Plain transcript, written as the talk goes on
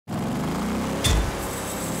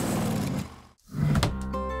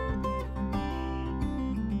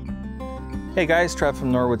Hey guys, Trevor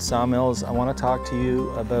from Norwood Sawmills. I want to talk to you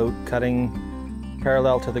about cutting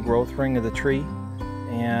parallel to the growth ring of the tree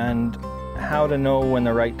and how to know when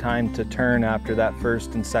the right time to turn after that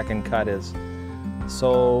first and second cut is.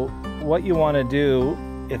 So what you want to do,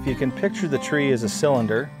 if you can picture the tree as a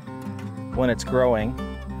cylinder when it's growing,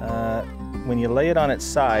 when you lay it on its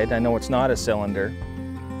side, I know it's not a cylinder,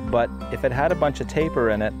 but if it had a bunch of taper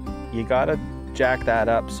in it, you got to jack that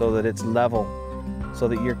up so that it's level, so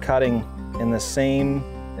that you're cutting in the same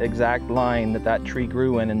exact line that that tree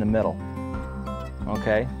grew in the middle.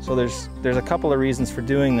 Okay, so there's a couple of reasons for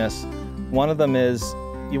doing this. One of them is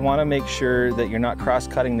you want to make sure that you're not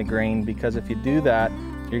cross-cutting the grain, because if you do that,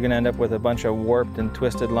 you're going to end up with a bunch of warped and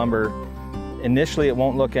twisted lumber. Initially it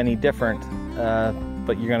won't look any different,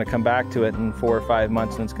 but you're going to come back to it in 4 or 5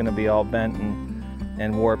 months and it's going to be all bent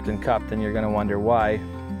and warped and cupped, and you're going to wonder why.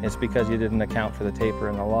 It's because you didn't account for the taper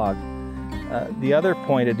in the log. The other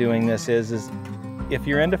point of doing this is if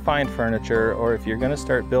you're into fine furniture, or if you're going to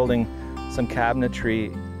start building some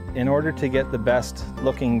cabinetry, in order to get the best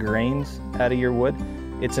looking grains out of your wood,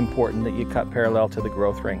 it's important that you cut parallel to the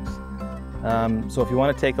growth rings. So if you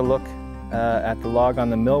want to take a look at the log on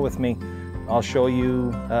the mill with me, I'll show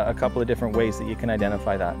you a couple of different ways that you can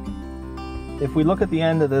identify that. If we look at the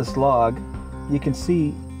end of this log, you can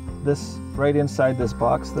see this right inside this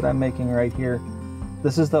box that I'm making right here.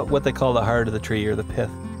 This is what they call the heart of the tree, or the pith.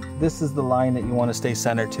 This is the line that you want to stay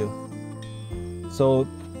centered to. So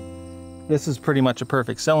this is pretty much a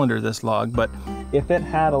perfect cylinder, this log, but if it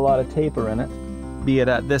had a lot of taper in it, be it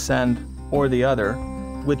at this end or the other,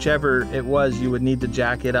 whichever it was, you would need to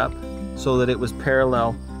jack it up so that it was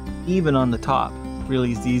parallel, even on the top.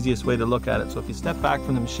 Really is the easiest way to look at it. So if you step back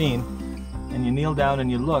from the machine and you kneel down and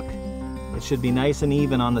you look, it should be nice and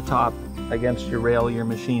even on the top against your rail of your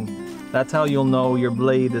machine. That's how you'll know your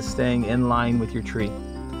blade is staying in line with your tree.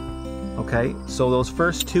 Okay, so those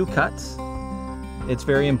first 2 cuts, it's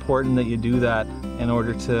very important that you do that in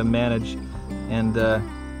order to manage and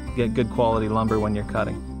get good quality lumber when you're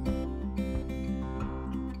cutting.